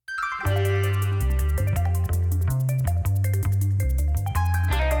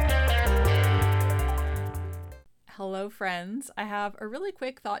Hello, friends. I have a really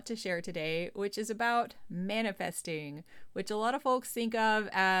quick thought to share today, which is about manifesting, which a lot of folks think of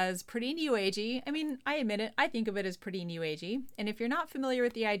as pretty new agey. I mean, I admit it, I think of it as pretty new agey. And if you're not familiar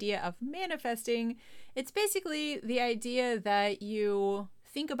with the idea of manifesting, it's basically the idea that you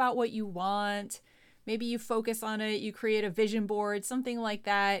think about what you want. Maybe you focus on it, you create a vision board, something like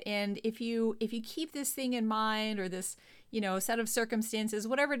that. And if you keep this thing in mind, or this, set of circumstances,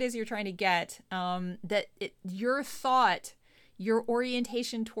 whatever it is you're trying to get, your thought, your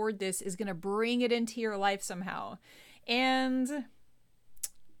orientation toward this is going to bring it into your life somehow. And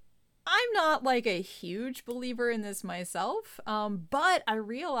I'm not like a huge believer in this myself, but I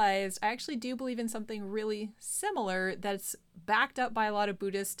realized I actually do believe in something really similar that's backed up by a lot of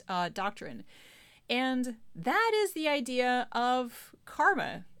Buddhist doctrine. And that is the idea of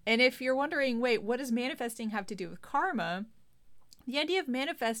karma. And if you're wondering, wait, what does manifesting have to do with karma? The idea of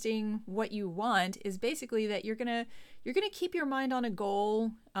manifesting what you want is basically that you're gonna keep your mind on a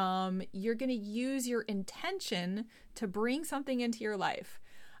goal. You're gonna use your intention to bring something into your life.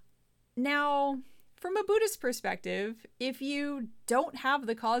 Now, from a Buddhist perspective, if you don't have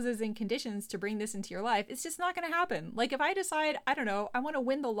the causes and conditions to bring this into your life, it's just not going to happen. Like if I decide, I don't know, I want to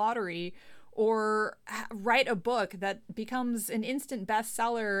win the lottery or write a book that becomes an instant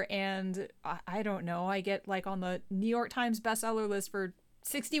bestseller, and I don't know, I get like on the New York Times bestseller list for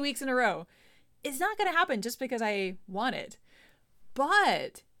 60 weeks in a row. It's not going to happen just because I want it.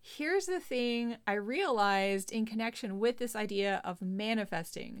 But here's the thing I realized in connection with this idea of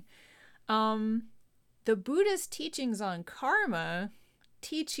manifesting. The Buddhist teachings on karma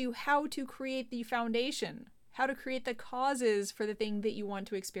teach you how to create the foundation, how to create the causes for the thing that you want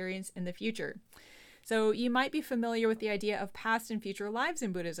to experience in the future. So you might be familiar with the idea of past and future lives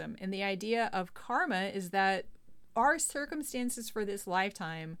in Buddhism. And the idea of karma is that our circumstances for this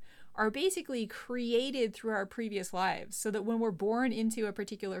lifetime are basically created through our previous lives. So that when we're born into a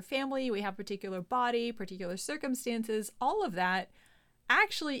particular family, we have a particular body, particular circumstances, all of that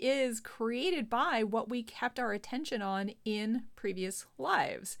actually is created by what we kept our attention on in previous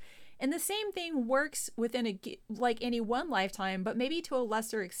lives. And the same thing works within like any one lifetime, but maybe to a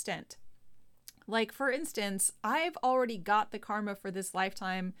lesser extent. Like for instance, I've already got the karma for this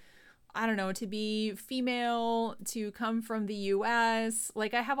lifetime, I don't know, to be female, to come from the US.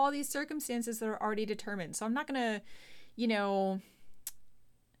 Like I have all these circumstances that are already determined. So I'm not gonna,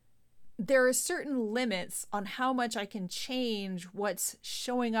 there are certain limits on how much I can change what's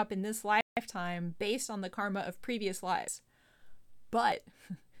showing up in this lifetime based on the karma of previous lives. But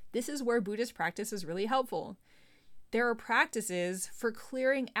this is where Buddhist practice is really helpful. There are practices for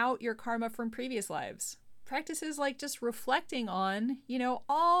clearing out your karma from previous lives. Practices like just reflecting on,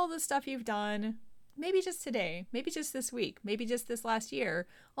 all the stuff you've done, maybe just today, maybe just this week, maybe just this last year,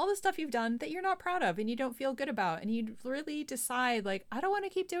 all the stuff you've done that you're not proud of and you don't feel good about. And you really decide like, I don't want to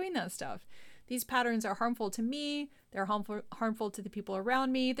keep doing that stuff. These patterns are harmful to me. They're harmful to the people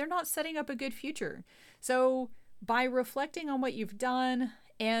around me. They're not setting up a good future. So by reflecting on what you've done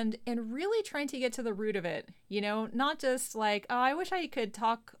and really trying to get to the root of it, not just like, oh, I wish I could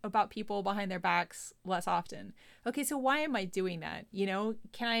talk about people behind their backs less often. Okay, so why am I doing that?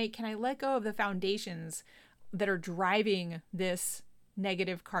 Can I let go of the foundations that are driving this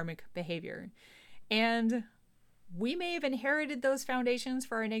negative karmic behavior? And we may have inherited those foundations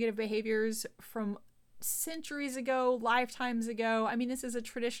for our negative behaviors from centuries ago, lifetimes ago. I mean, this is a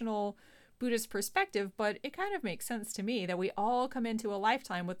traditional Buddhist perspective, but it kind of makes sense to me that we all come into a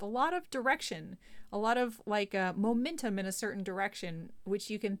lifetime with a lot of direction, a lot of like momentum in a certain direction, which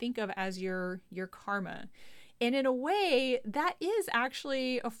you can think of as your karma. And in a way, that is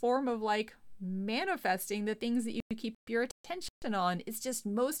actually a form of like manifesting the things that you keep your attention on. It's just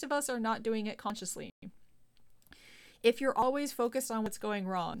most of us are not doing it consciously. If you're always focused on what's going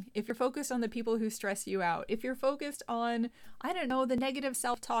wrong, if you're focused on the people who stress you out, if you're focused on, I don't know, the negative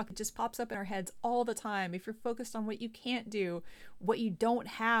self-talk that just pops up in our heads all the time, if you're focused on what you can't do, what you don't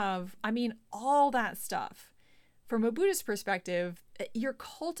have, I mean, all that stuff. From a Buddhist perspective, you're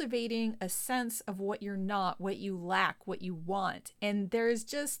cultivating a sense of what you're not, what you lack, what you want. And there's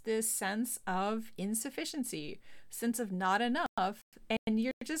just this sense of insufficiency, sense of not enough, and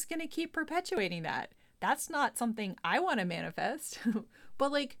you're just going to keep perpetuating that. That's not something I want to manifest,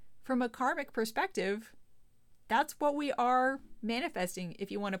 but like from a karmic perspective, that's what we are manifesting,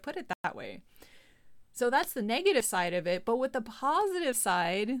 if you want to put it that way. So that's the negative side of it. But with the positive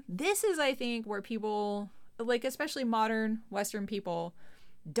side, this is, I think, where people, like especially modern Western people,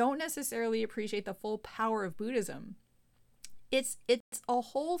 don't necessarily appreciate the full power of Buddhism. It's a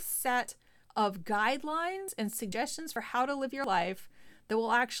whole set of guidelines and suggestions for how to live your life that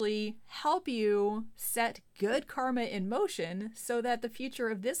will actually help you set good karma in motion so that the future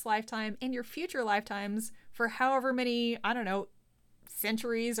of this lifetime and your future lifetimes for however many, I don't know,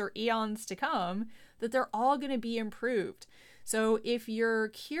 centuries or eons to come, that they're all going to be improved. So if you're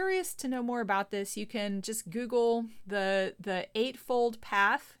curious to know more about this, you can just Google the Eightfold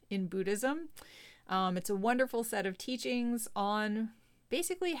Path in Buddhism. It's a wonderful set of teachings on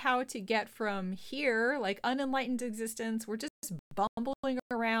basically how to get from here, like unenlightened existence. We're just bumbling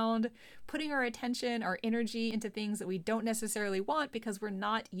around, putting our attention, our energy into things that we don't necessarily want because we're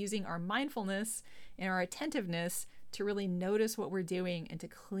not using our mindfulness and our attentiveness to really notice what we're doing and to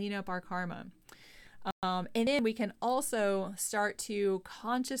clean up our karma. And then we can also start to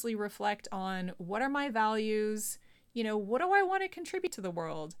consciously reflect on what are my values, what do I want to contribute to the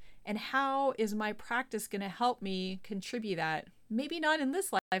world, and how is my practice going to help me contribute that? Maybe not in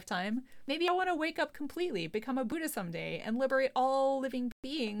this lifetime. Maybe I want to wake up completely, become a Buddha someday, and liberate all living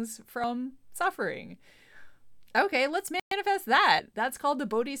beings from suffering. Okay, let's manifest that. That's called the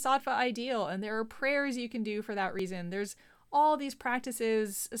Bodhisattva ideal, and there are prayers you can do for that reason. There's all these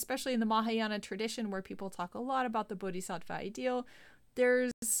practices, especially in the Mahayana tradition, where people talk a lot about the Bodhisattva ideal.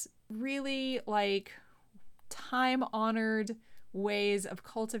 There's really time-honored ways of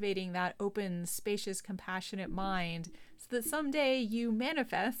cultivating that open, spacious, compassionate mind so that someday you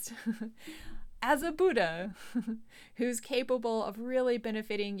manifest as a Buddha who's capable of really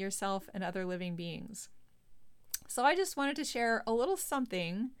benefiting yourself and other living beings. So I just wanted to share a little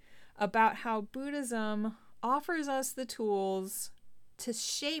something about how Buddhism offers us the tools to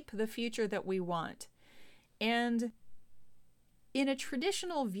shape the future that we want. And in a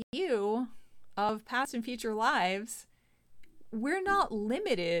traditional view of past and future lives, we're not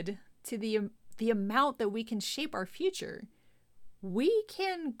limited to the amount that we can shape our future. We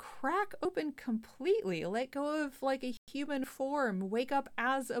can crack open completely, let go of a human form, wake up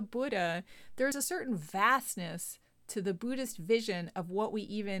as a Buddha. There's a certain vastness to the Buddhist vision of what we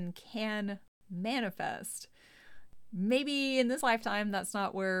even can manifest. Maybe in this lifetime, that's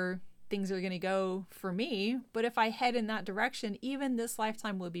not where things are going to go for me, but if I head in that direction, even this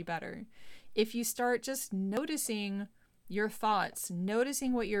lifetime will be better. If you start just noticing your thoughts,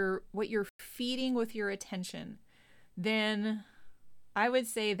 noticing what you're feeding with your attention, then I would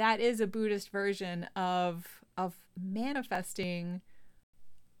say that is a Buddhist version of manifesting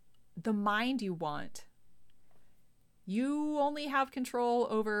the mind you want. You only have control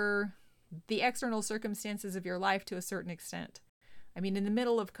over the external circumstances of your life to a certain extent. I mean, in the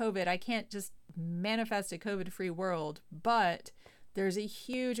middle of COVID, I can't just manifest a COVID-free world, but there's a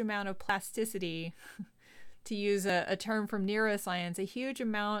huge amount of plasticity, to use a term from neuroscience, a huge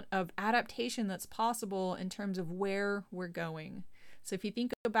amount of adaptation that's possible in terms of where we're going. So if you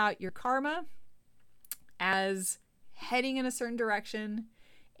think about your karma as heading in a certain direction,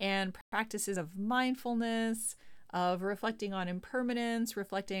 and practices of mindfulness, of reflecting on impermanence,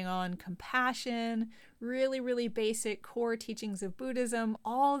 reflecting on compassion, really, really basic core teachings of Buddhism,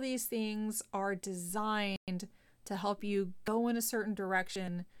 all these things are designed to help you go in a certain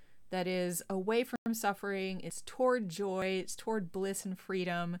direction that is away from suffering, it's toward joy, it's toward bliss and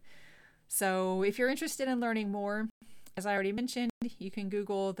freedom. So if you're interested in learning more, as I already mentioned, you can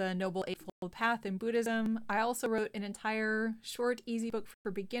Google the Noble Eightfold Path in Buddhism. I also wrote an entire short, easy book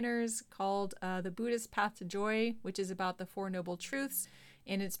for beginners called The Buddhist Path to Joy, which is about the Four Noble Truths.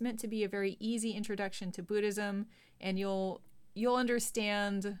 And it's meant to be a very easy introduction to Buddhism. And you'll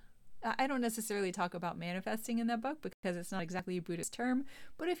understand, I don't necessarily talk about manifesting in that book because it's not exactly a Buddhist term.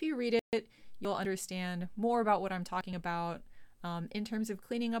 But if you read it, you'll understand more about what I'm talking about in terms of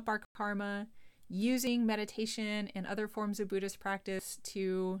cleaning up our karma, using meditation and other forms of Buddhist practice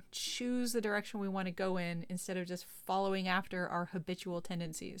to choose the direction we want to go in instead of just following after our habitual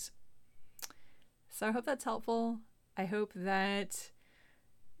tendencies. So I hope that's helpful. I hope that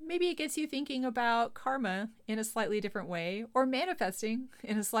maybe it gets you thinking about karma in a slightly different way, or manifesting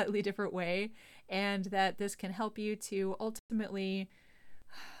in a slightly different way, and that this can help you to ultimately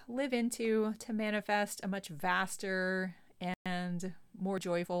live into, to manifest a much vaster and more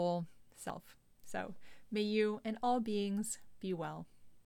joyful self. So may you and all beings be well.